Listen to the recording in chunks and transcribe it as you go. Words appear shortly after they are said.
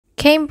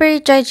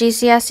Cambridge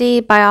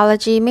IGCSE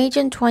Biology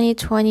Major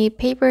 2020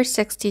 Paper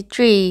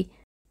 63.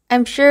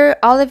 I'm sure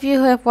all of you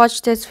who have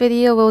watched this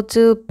video will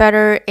do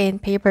better in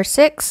Paper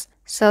 6,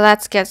 so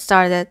let's get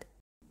started.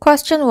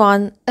 Question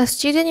 1. A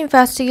student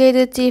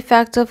investigated the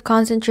effect of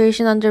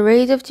concentration on the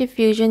rate of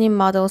diffusion in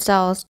model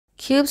cells.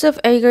 Cubes of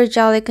agar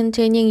jelly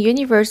containing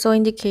universal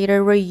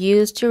indicator were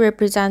used to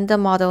represent the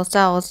model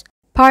cells.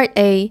 Part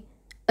A.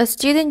 A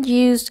student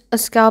used a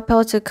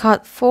scalpel to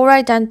cut 4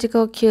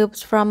 identical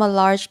cubes from a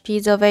large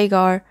piece of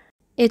agar.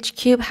 Each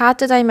cube had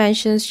the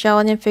dimensions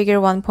shown in Figure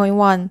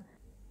 1.1.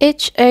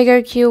 Each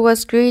agar cube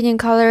was green in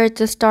color at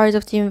the start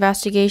of the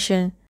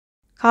investigation.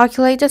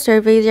 Calculate the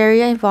surface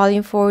area and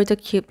volume for the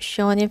cube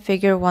shown in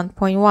Figure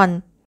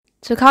 1.1.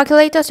 To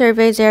calculate the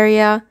surface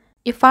area,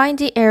 you find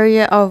the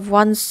area of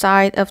one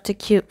side of the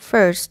cube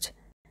first.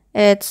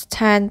 It's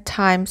 10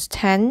 times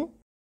 10,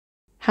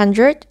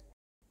 100.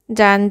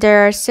 Then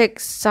there are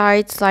 6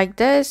 sides like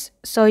this,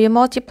 so you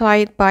multiply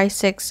it by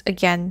 6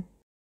 again.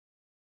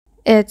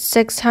 It's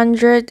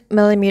 600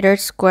 millimeters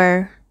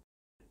square.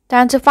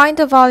 Then to find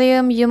the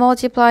volume, you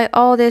multiply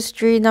all these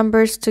 3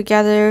 numbers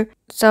together,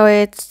 so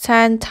it's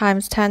 10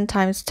 times 10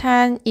 times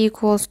 10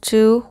 equals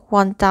to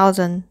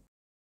 1000.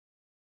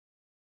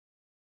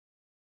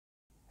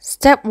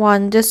 Step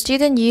 1. The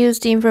student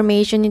used the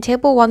information in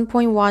Table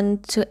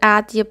 1.1 to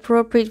add the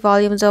appropriate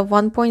volumes of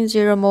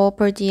 1.0 mol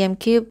per dm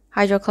cube,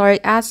 hydrochloric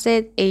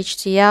acid,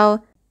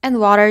 HCl, and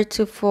water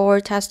to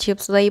 4 test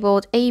tubes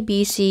labeled A,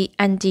 B, C,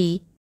 and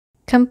D.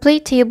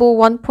 Complete Table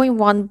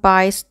 1.1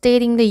 by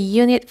stating the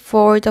unit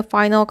for the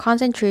final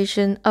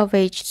concentration of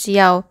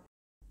HCl.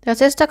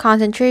 This is the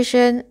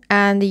concentration,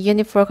 and the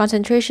unit for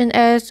concentration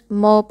is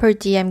mol per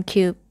dm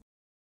cube.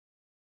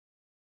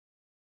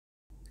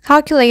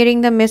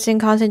 Calculating the missing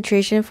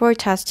concentration for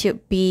test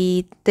tube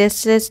B.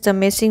 This is the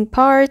missing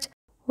part.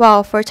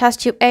 Well, for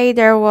test tube A,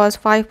 there was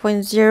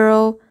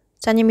 5.0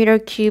 centimeter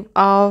cube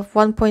of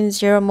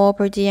 1.0 mol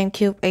per dm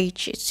cube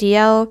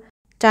HCl.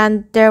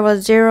 Then there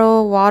was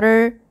 0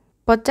 water.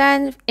 But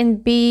then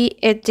in B,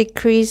 it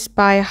decreased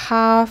by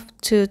half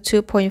to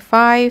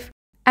 2.5.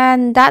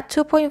 And that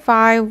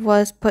 2.5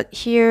 was put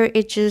here,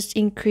 it just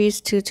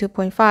increased to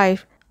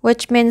 2.5,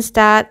 which means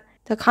that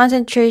the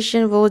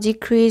concentration will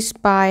decrease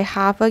by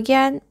half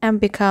again and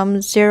become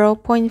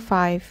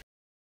 0.5.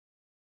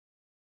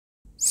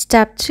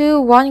 Step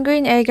 2. 1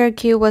 green agar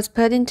cube was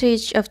put into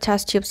each of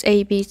test tubes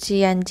A, B,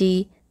 C, and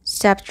D.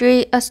 Step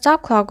 3. A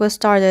stop clock was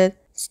started.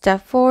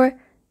 Step 4.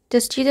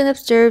 The student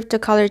observed the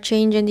color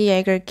change in the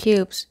agar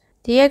cubes.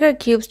 The agar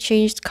cubes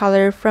changed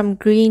color from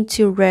green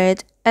to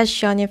red as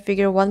shown in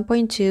Figure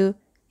 1.2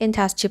 in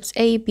test tubes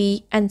A,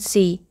 B, and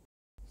C.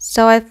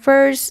 So at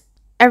first,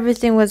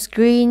 everything was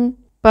green.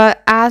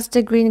 But as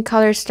the green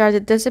color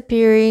started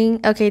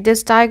disappearing,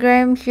 this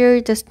diagram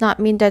here does not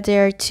mean that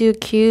there are 2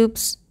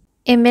 cubes.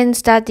 It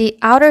means that the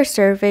outer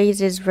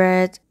surface is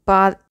red,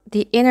 but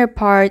the inner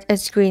part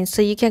is green.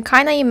 So you can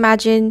kind of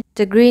imagine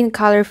the green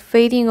color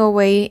fading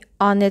away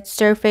on its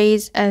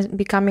surface and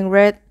becoming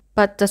red,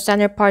 but the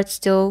center part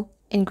still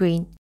in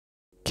green.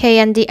 Okay,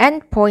 and the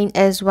end point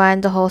is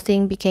when the whole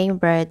thing became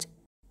red.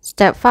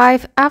 Step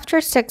 5. After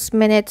 6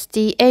 minutes,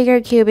 the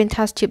agar cube in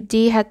test tube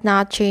D had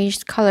not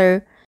changed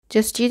color.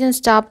 The student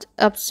stopped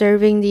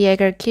observing the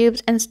agar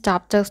cubes and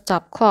stopped the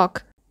stop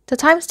clock. The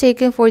times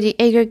taken for the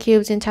agar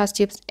cubes in test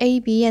tubes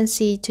A, B, and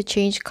C to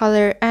change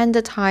color and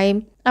the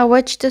time at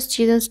which the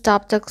student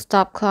stopped the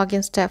stop clock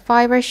in Step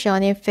 5 are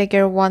shown in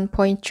Figure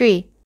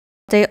 1.3.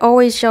 They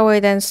always show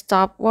it in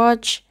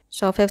stopwatch,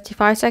 so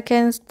 55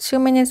 seconds, 2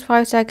 minutes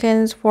 5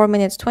 seconds, 4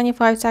 minutes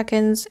 25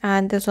 seconds,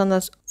 and this one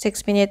was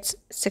 6 minutes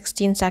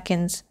 16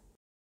 seconds.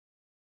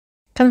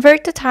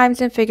 Convert the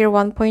times in Figure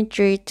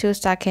 1.3 to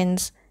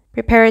seconds.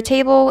 Prepare a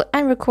table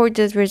and record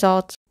the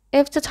results.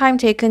 If the time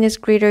taken is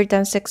greater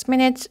than 6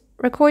 minutes,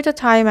 record the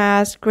time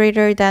as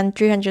greater than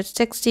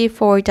 360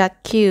 for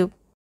that cube.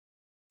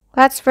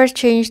 Let's first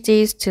change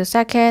these to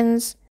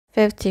seconds.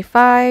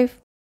 55.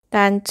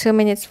 Then 2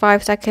 minutes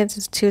 5 seconds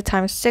is 2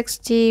 times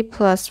 60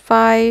 plus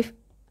 5.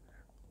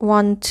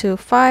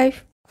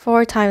 125.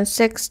 4 times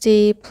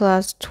 60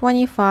 plus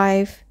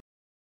 25.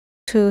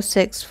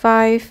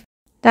 265.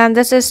 Then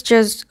this is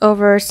just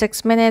over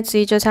 6 minutes, so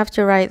you just have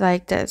to write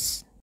like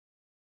this.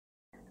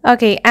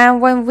 Okay,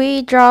 and when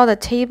we draw the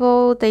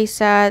table, they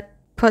said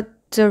put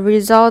the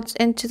results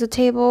into the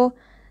table.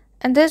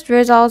 And these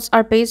results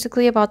are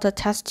basically about the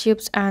test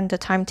tubes and the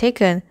time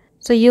taken.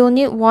 So you'll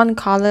need one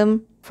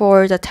column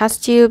for the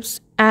test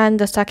tubes and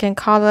the second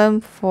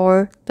column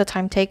for the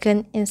time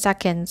taken in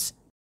seconds.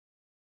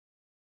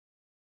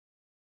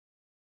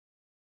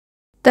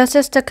 This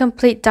is the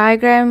complete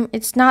diagram.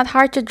 It's not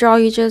hard to draw,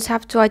 you just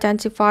have to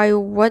identify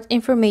what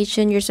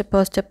information you're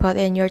supposed to put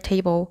in your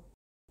table.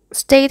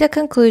 State the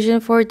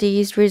conclusion for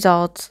these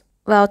results.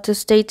 Well, to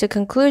state the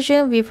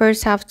conclusion, we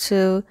first have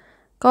to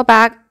go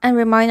back and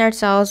remind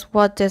ourselves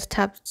what this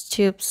test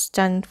tube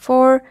stand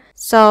for.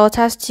 So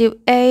test tube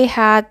A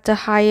had the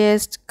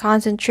highest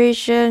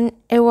concentration.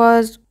 It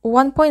was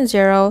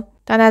 1.0.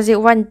 Then as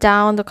it went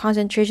down, the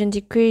concentration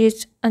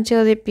decreased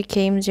until it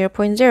became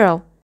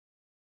 0.0.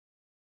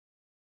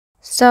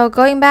 So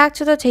going back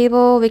to the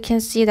table, we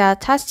can see that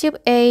test tube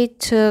A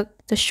took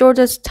the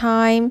shortest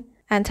time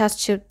and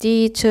test tube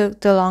D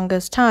took the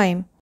longest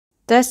time.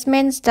 This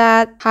means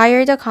that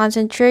higher the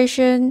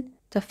concentration,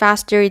 the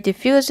faster it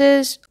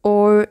diffuses,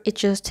 or it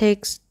just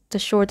takes the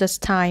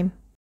shortest time.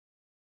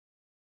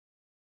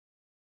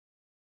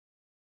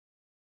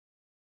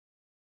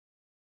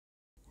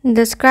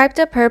 Describe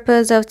the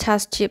purpose of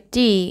test tube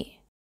D.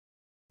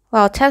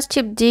 Well, test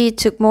tube D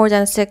took more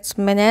than 6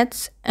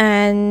 minutes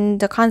and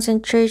the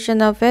concentration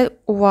of it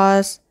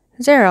was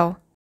 0.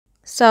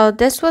 So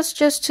this was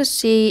just to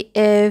see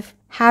if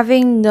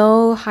having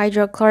no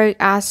hydrochloric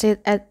acid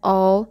at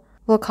all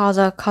will cause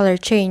a color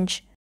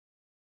change.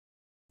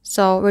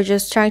 So we're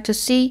just trying to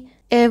see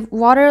if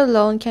water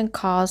alone can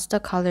cause the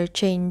color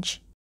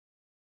change.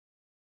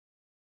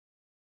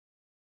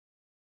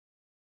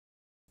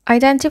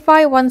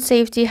 Identify one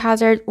safety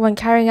hazard when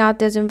carrying out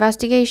this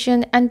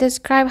investigation and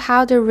describe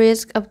how the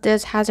risk of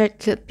this hazard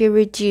could be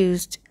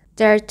reduced.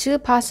 There are two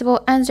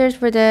possible answers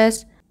for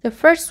this. The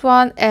first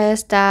one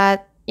is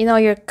that,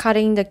 you're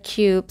cutting the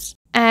cubes,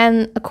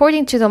 and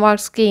according to the mark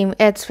scheme,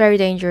 it's very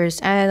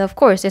dangerous. And of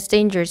course, it's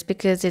dangerous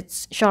because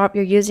it's sharp,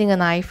 you're using a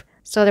knife.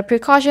 So the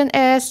precaution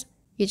is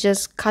you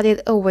just cut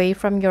it away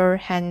from your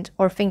hand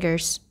or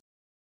fingers.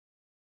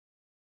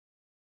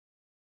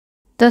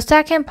 The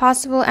second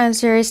possible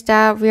answer is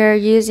that we are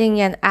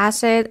using an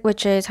acid,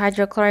 which is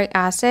hydrochloric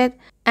acid,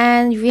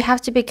 and we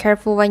have to be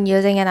careful when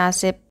using an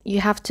acid.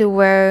 You have to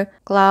wear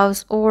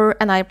gloves or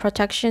an eye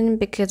protection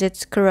because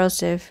it's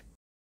corrosive.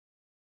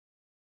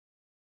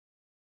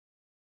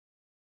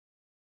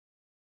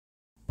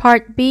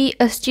 Part B,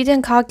 a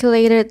student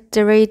calculated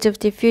the rate of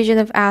diffusion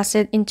of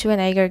acid into an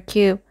agar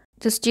cube.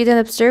 The student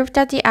observed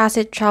that the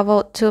acid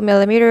traveled 2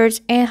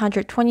 millimeters in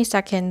 120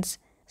 seconds.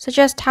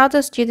 Suggest how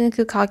the student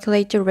could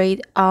calculate the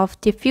rate of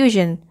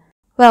diffusion.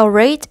 Well,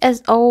 rate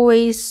is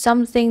always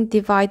something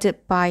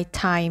divided by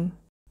time.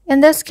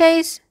 In this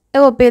case, it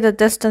will be the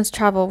distance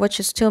traveled,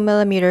 which is 2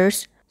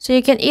 millimeters. So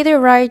you can either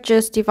write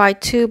just divide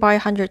 2 by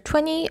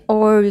 120,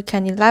 or you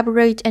can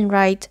elaborate and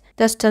write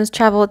distance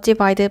traveled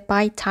divided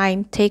by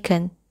time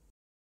taken.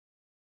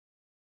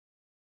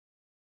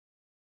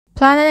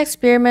 Plan an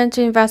experiment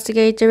to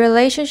investigate the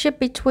relationship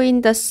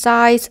between the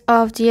size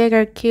of the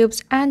agar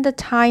cubes and the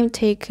time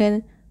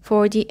taken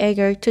for the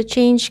agar to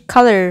change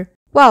color.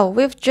 Well,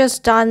 we've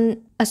just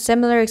done a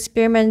similar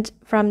experiment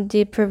from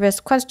the previous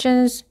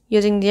questions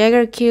using the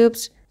agar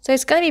cubes, so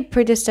it's going to be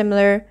pretty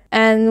similar,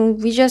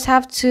 and we just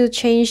have to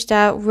change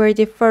that we're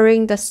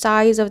differing the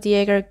size of the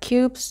agar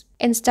cubes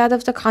instead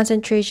of the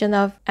concentration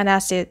of an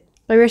acid,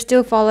 but we're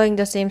still following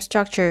the same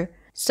structure.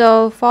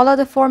 So follow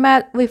the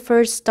format. We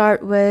first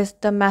start with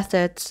the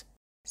methods.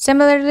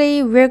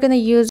 Similarly, we're going to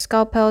use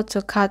scalpel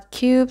to cut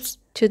cubes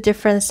to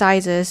different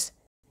sizes.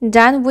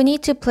 Then we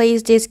need to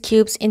place these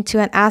cubes into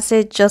an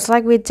acid just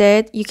like we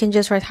did. You can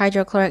just write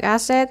hydrochloric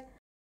acid.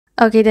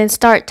 Okay, then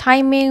start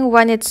timing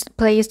when it's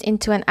placed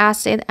into an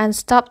acid and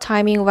stop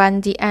timing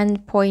when the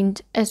end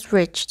point is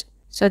reached.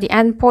 So the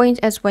end point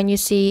is when you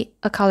see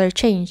a color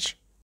change.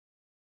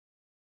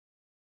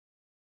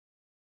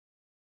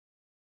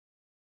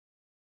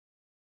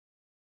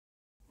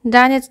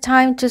 Then it's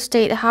time to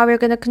state how we're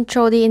going to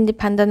control the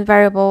independent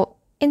variable.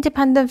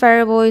 Independent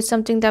variable is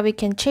something that we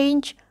can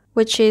change,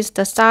 which is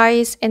the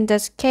size. In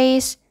this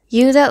case,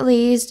 use at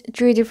least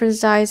 3 different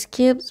size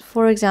cubes,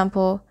 for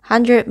example,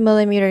 100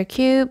 millimeter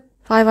cube,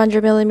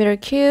 500 millimeter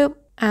cube,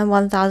 and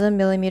 1000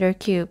 millimeter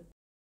cube.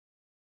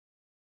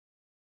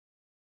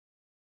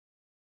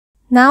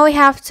 Now we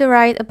have to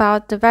write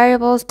about the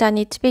variables that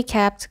need to be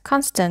kept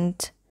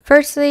constant.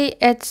 Firstly,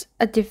 it's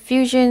a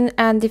diffusion,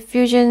 and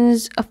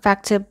diffusion's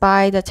affected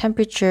by the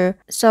temperature.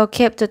 So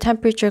keep the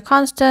temperature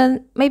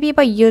constant, maybe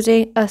by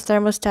using a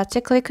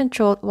thermostatically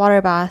controlled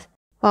water bath.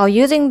 While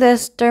using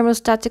this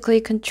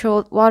thermostatically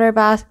controlled water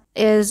bath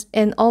is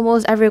in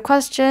almost every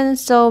question,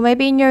 so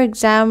maybe in your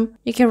exam,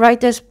 you can write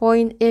this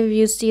point if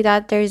you see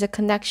that there is a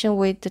connection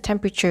with the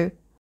temperature.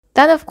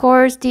 Then of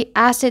course, the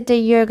acid that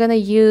you're gonna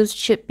use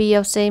should be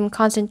of same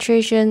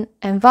concentration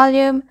and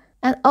volume,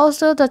 and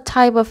also the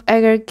type of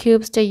agar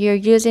cubes that you're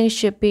using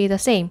should be the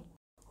same.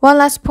 One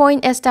last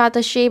point is that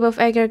the shape of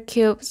agar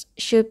cubes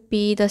should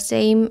be the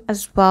same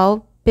as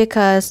well,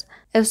 because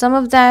if some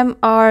of them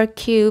are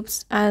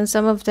cubes and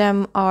some of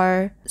them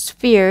are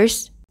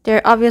spheres,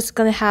 they're obviously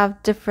going to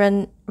have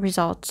different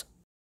results.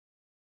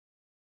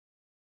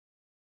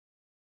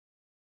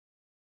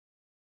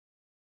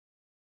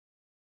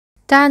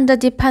 Then the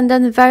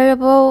dependent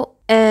variable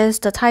is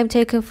the time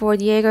taken for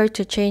the agar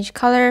to change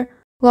color.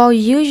 Well,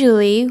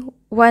 usually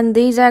when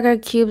these agar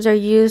cubes are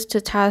used to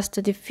test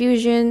the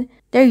diffusion,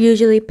 they're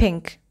usually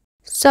pink.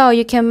 So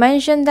you can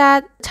mention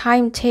that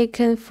time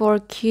taken for a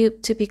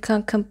cube to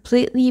become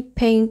completely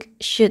pink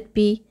should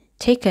be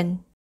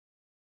taken.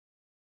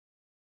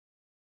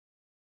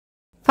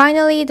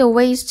 Finally, the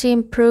ways to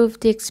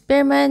improve the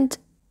experiment.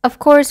 Of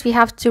course, we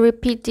have to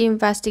repeat the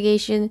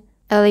investigation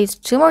at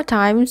least 2 more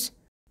times.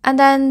 And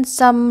then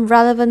some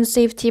relevant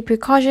safety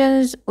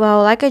precautions.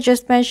 Well, like I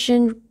just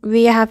mentioned,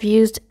 we have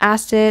used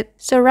acid.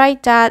 So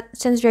write that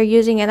since we're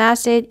using an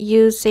acid,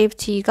 use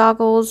safety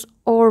goggles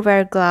or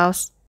wear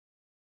gloves.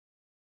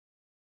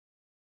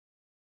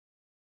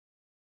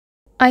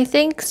 I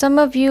think some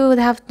of you would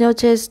have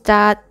noticed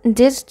that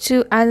these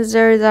two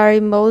answers are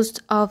in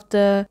most of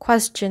the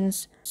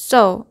questions.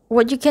 So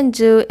what you can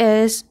do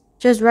is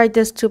just write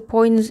these 2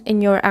 points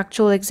in your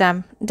actual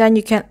exam. Then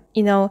you can,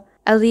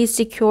 at least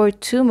secure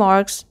 2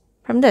 marks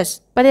from this.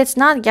 But it's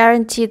not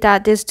guaranteed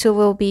that these two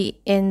will be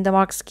in the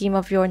mark scheme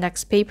of your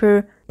next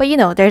paper. But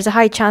there's a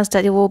high chance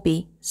that it will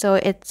be. So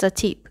it's a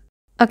tip.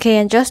 Okay,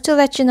 and just to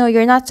let you know,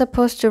 you're not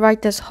supposed to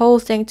write this whole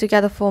thing to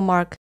get a full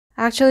mark.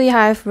 Actually,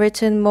 I've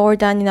written more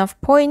than enough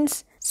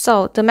points.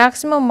 So the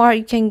maximum mark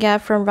you can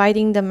get from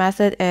writing the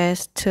method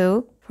is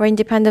 2. For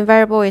independent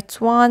variable, it's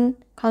 1.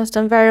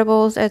 Constant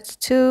variables, it's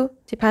 2.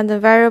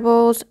 Dependent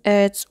variables,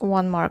 it's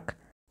 1 mark.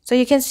 So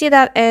you can see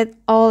that it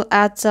all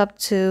adds up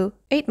to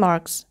 8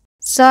 marks.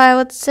 So I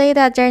would say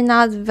that they're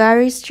not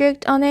very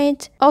strict on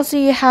it. Also,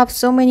 you have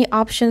so many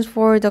options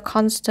for the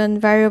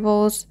constant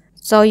variables.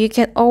 So you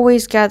can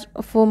always get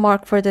a full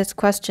mark for this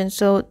question.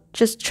 So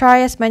just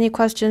try as many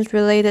questions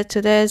related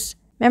to this,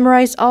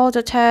 memorize all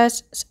the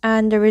tests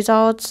and the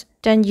results,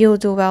 then you'll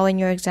do well in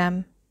your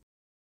exam.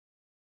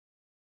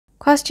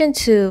 Question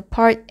 2,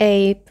 Part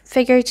A,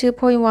 Figure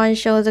 2.1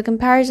 shows a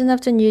comparison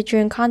of the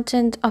nutrient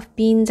content of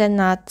beans and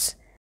nuts.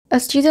 A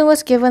student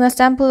was given a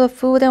sample of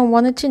food and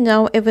wanted to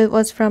know if it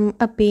was from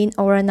a bean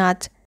or a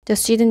nut. The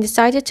student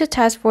decided to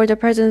test for the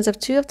presence of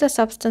 2 of the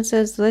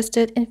substances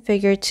listed in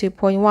Figure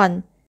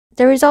 2.1.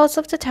 The results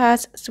of the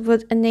tests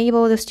would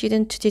enable the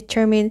student to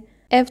determine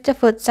if the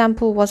food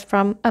sample was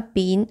from a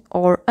bean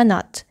or a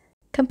nut.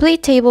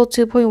 Complete Table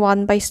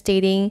 2.1 by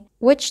stating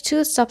which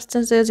 2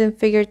 substances in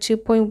Figure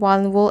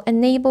 2.1 will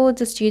enable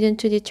the student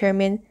to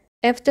determine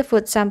if the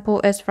food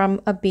sample is from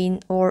a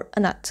bean or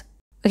a nut.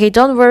 Okay,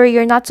 don't worry,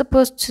 you're not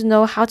supposed to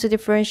know how to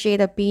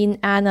differentiate a bean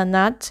and a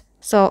nut.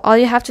 So all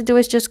you have to do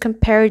is just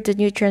compare the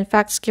nutrient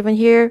facts given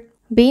here.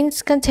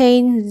 Beans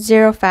contain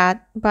 0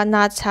 fat, but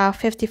nuts have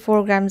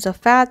 54 grams of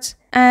fat,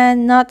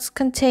 and nuts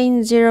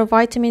contain 0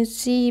 vitamin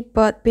C,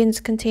 but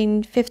beans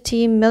contain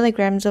 15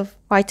 milligrams of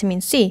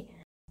vitamin C,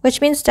 which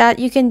means that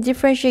you can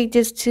differentiate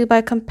these two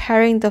by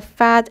comparing the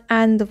fat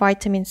and the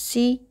vitamin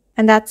C,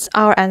 and that's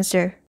our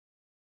answer.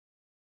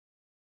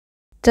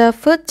 The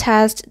food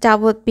test that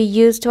would be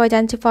used to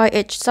identify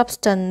each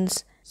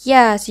substance.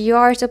 Yes, you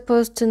are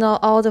supposed to know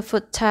all the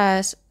food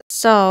tests.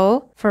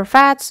 So, for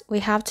fats, we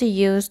have to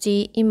use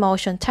the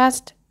emulsion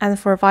test, and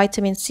for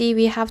vitamin C,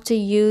 we have to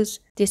use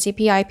the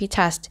CPIP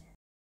test.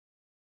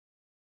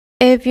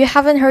 If you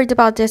haven't heard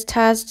about these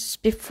tests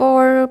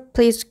before,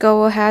 please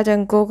go ahead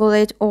and Google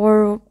it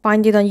or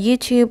find it on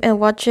YouTube and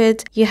watch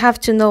it. You have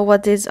to know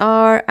what these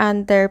are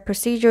and their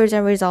procedures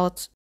and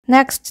results.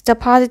 Next, the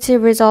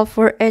positive result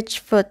for each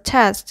food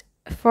test.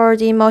 For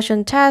the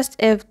emulsion test,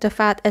 if the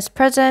fat is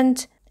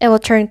present, it will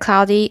turn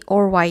cloudy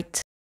or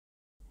white.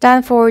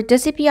 Then for the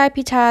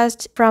CPIP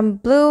test, from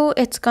blue,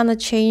 it's gonna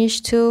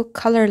change to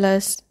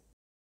colorless.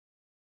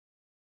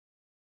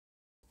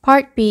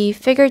 Part B,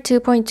 Figure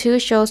 2.2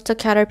 shows the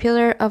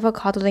caterpillar of a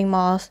codling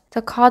moth.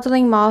 The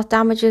codling moth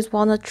damages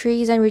walnut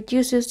trees and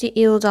reduces the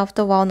yield of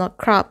the walnut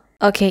crop.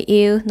 Okay,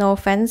 ew, no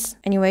offense,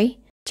 anyway.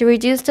 To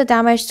reduce the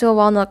damage to a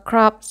walnut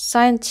crop,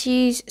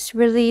 scientists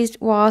released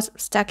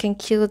wasps that can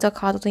kill the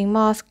codling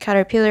moth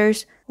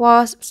caterpillars.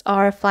 Wasps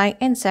are flying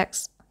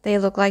insects. They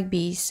look like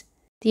bees.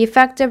 The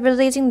effect of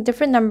releasing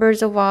different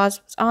numbers of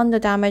wasps on the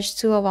damage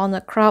to a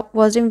walnut crop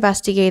was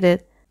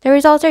investigated. The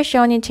results are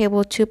shown in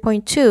Table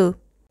 2.2.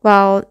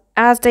 Well,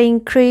 as they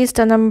increased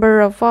the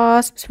number of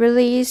wasps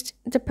released,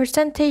 the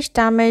percentage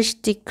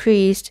damage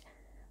decreased,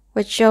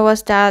 which shows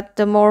us that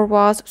the more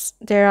wasps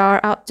there are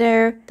out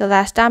there, the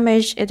less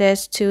damage it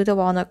is to the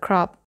walnut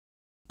crop.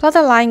 Plot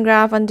a line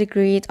graph on the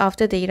grid of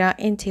the data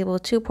in Table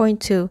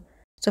 2.2.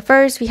 So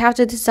first, we have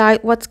to decide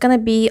what's going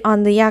to be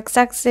on the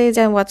x-axis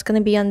and what's going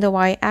to be on the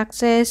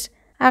y-axis.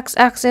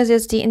 X-axis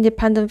is the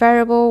independent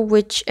variable,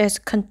 which is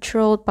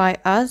controlled by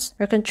us.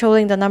 We're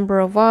controlling the number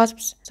of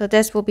wasps. So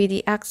this will be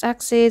the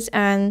x-axis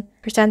and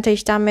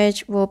percentage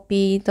damage will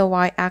be the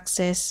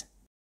y-axis.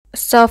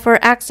 So for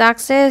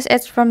x-axis,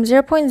 it's from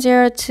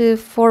 0.0 to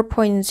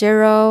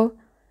 4.0.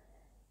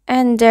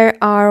 And there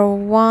are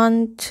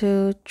 1,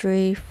 2,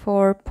 3,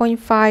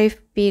 4.5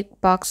 big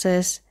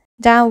boxes.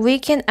 Then we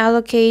can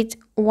allocate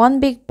one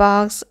big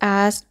box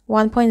as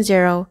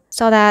 1.0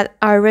 so that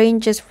our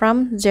range is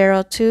from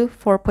 0 to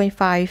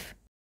 4.5.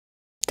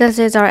 This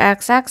is our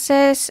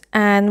x-axis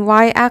and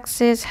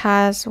y-axis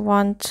has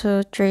 1,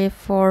 2, 3,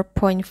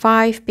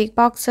 4.5 big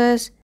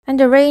boxes and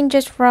the range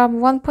is from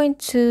 1.2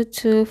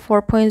 to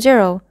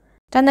 4.0.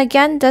 Then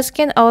again, this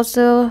can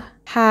also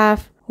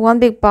have one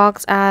big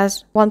box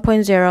as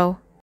 1.0.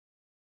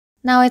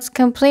 Now it's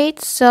complete,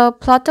 so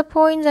plot the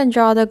points and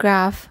draw the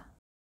graph.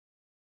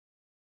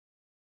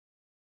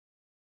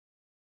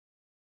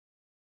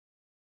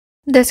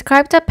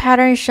 Describe the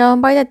pattern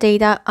shown by the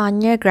data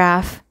on your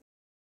graph.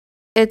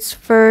 it's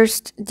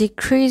first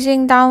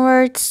decreasing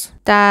downwards,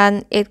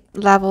 then it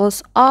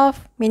levels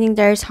off, meaning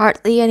there's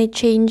hardly any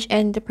change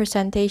in the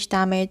percentage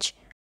damage.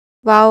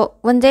 Well,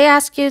 when they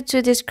ask you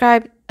to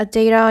describe a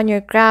data on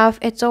your graph,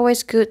 it's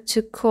always good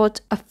to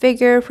quote a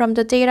figure from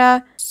the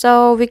data.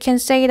 So we can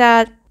say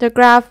that the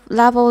graph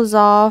levels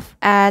off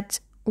at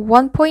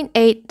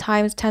 1.8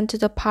 times 10 to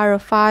the power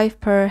of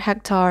 5 per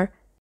hectare.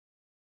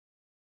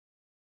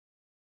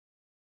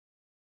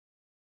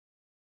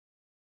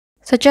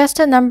 Suggest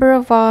the number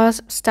of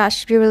wasps that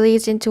should be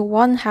released into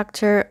 1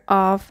 hectare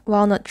of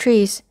walnut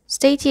trees.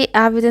 State the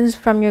evidence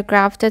from your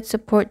graph that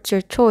supports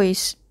your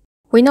choice.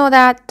 We know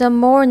that the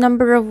more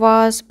number of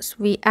wasps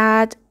we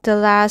add, the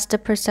less the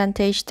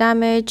percentage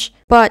damage,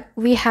 but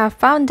we have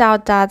found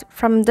out that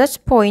from this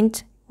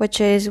point, which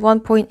is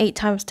 1.8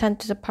 times 10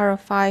 to the power of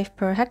 5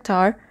 per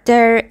hectare,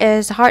 there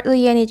is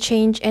hardly any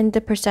change in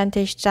the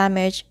percentage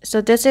damage.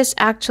 So this is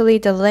actually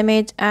the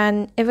limit,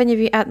 and even if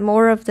you add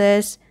more of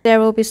this,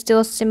 there will be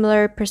still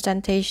similar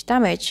percentage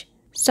damage.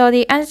 So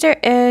the answer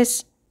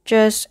is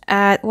just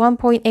at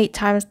 1.8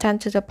 times 10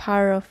 to the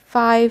power of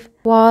 5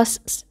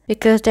 wasps,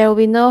 because there will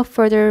be no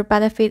further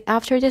benefit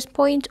after this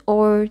point,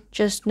 or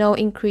just no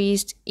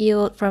increased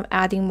yield from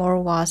adding more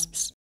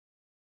wasps.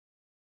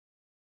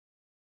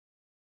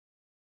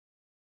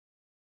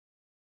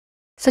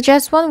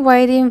 Suggest one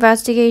way the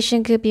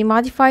investigation could be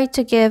modified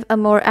to give a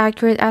more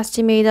accurate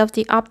estimate of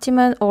the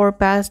optimum or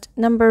best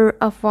number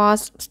of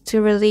wasps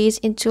to release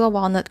into a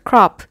walnut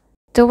crop.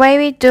 The way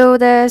we do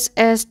this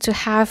is to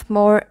have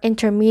more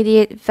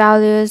intermediate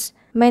values,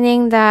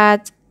 meaning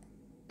that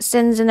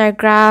since in our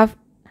graph,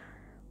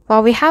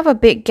 well, we have a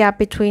big gap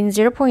between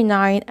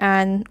 0.9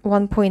 and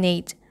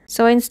 1.8.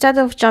 So instead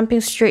of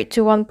jumping straight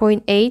to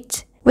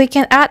 1.8, we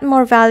can add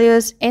more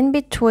values in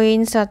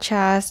between, such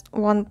as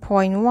 1.1,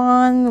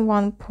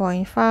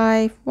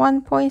 1.5,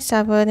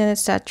 1.7, and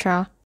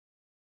etc.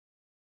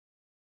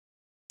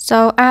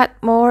 So add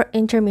more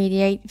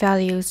intermediate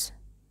values.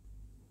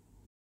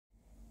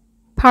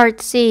 Part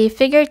C,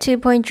 Figure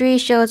 2.3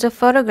 shows a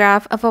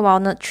photograph of a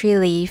walnut tree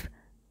leaf.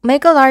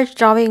 Make a large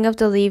drawing of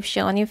the leaf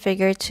shown in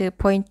Figure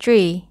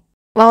 2.3.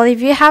 Well,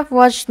 if you have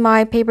watched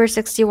my Paper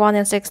 61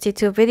 and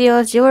 62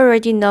 videos, you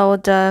already know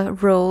the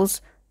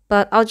rules,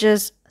 but I'll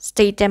just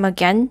state them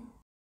again.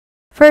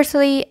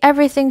 Firstly,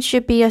 everything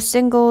should be a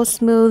single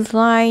smooth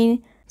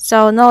line,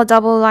 so no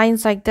double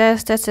lines like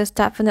this is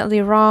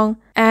definitely wrong.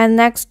 And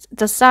next,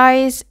 the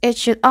size, it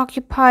should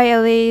occupy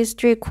at least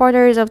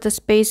 3/4 of the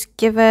space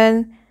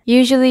given.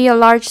 Usually a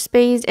large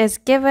space is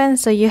given,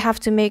 so you have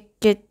to make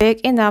it big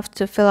enough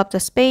to fill up the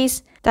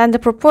space. Then the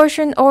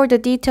proportion or the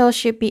detail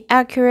should be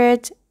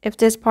accurate. If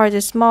this part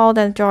is small,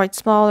 then draw it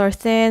small or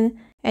thin.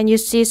 And you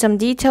see some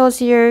details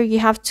here, you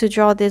have to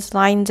draw these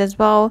lines as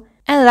well.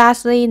 And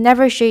lastly,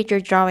 never shade your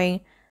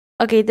drawing.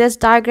 Okay, this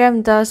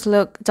diagram does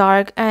look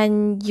dark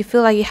and you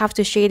feel like you have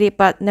to shade it,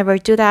 but never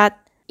do that.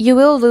 You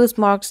will lose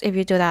marks if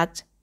you do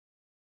that.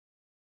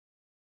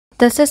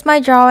 This is my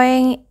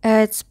drawing.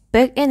 It's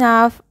big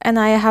enough and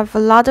I have a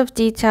lot of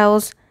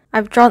details.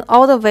 I've drawn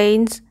all the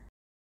veins.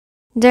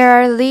 There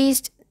are at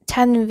least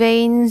 10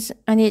 veins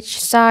on each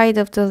side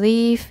of the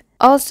leaf.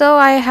 Also,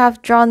 I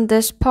have drawn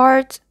this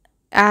part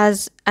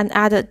as an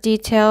added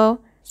detail.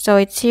 So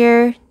it's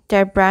here,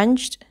 they're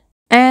branched.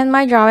 And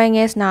my drawing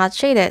is not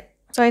shaded,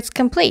 so it's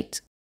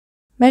complete.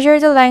 Measure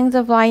the length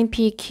of line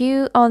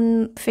PQ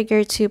on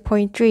Figure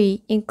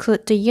 2.3.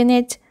 Include the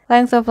unit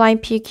length of line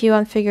PQ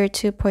on Figure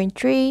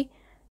 2.3.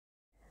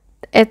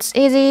 It's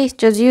easy,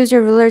 just use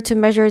your ruler to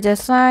measure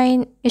this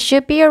line. It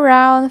should be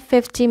around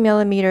 50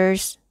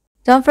 millimeters.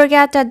 Don't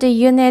forget that the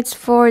units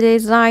for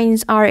these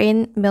lines are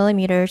in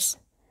millimeters.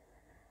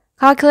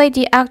 Calculate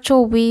the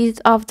actual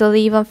width of the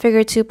leaf on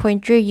Figure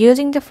 2.3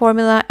 using the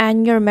formula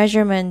and your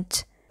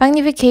measurement.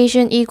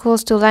 Magnification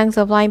equals to length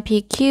of line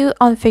PQ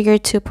on Figure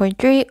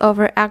 2.3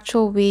 over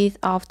actual width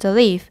of the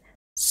leaf.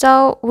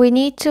 So we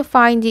need to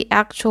find the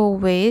actual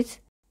width.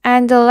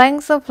 And the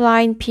length of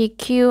line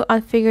PQ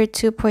on Figure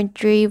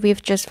 2.3,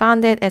 we've just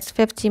found it, it's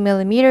 50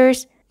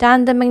 millimeters.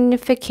 Then the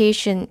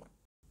magnification.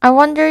 I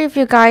wonder if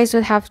you guys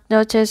would have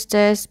noticed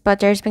this, but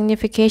there's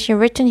magnification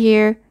written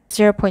here,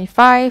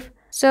 0.5.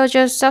 So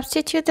just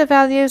substitute the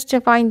values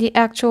to find the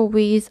actual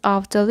width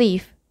of the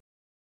leaf.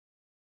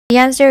 The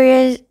answer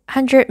is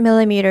 100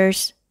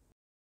 millimeters.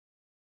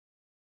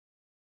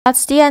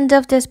 That's the end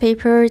of this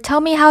paper. Tell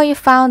me how you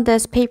found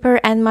this paper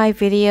and my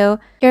video.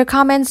 Your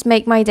comments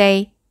make my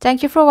day.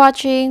 Thank you for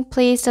watching.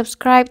 Please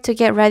subscribe to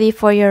get ready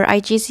for your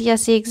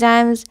IGCSE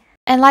exams.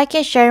 And like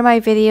and share my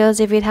videos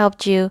if it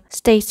helped you.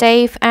 Stay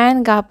safe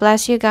and God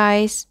bless you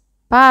guys.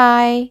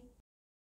 Bye!